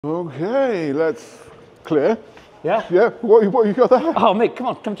Okay, let's clear. Yeah? Yeah, what you got there? Oh mate, come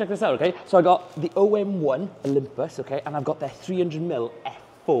on, come check this out, okay? So I got the OM1 Olympus, okay, and I've got their 300mm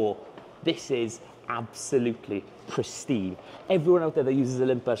f4. This is absolutely pristine. Everyone out there that uses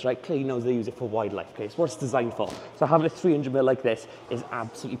Olympus, right, clearly knows they use it for wildlife, okay? It's what it's designed for. So having a 300mm like this is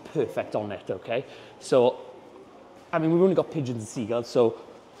absolutely perfect on it, okay? So, I mean, we've only got pigeons and seagulls, so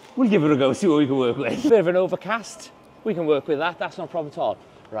we'll give it a go, see what we can work with. Bit of an overcast, we can work with that, that's no problem at all.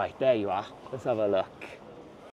 Right, there you are, let's have a look.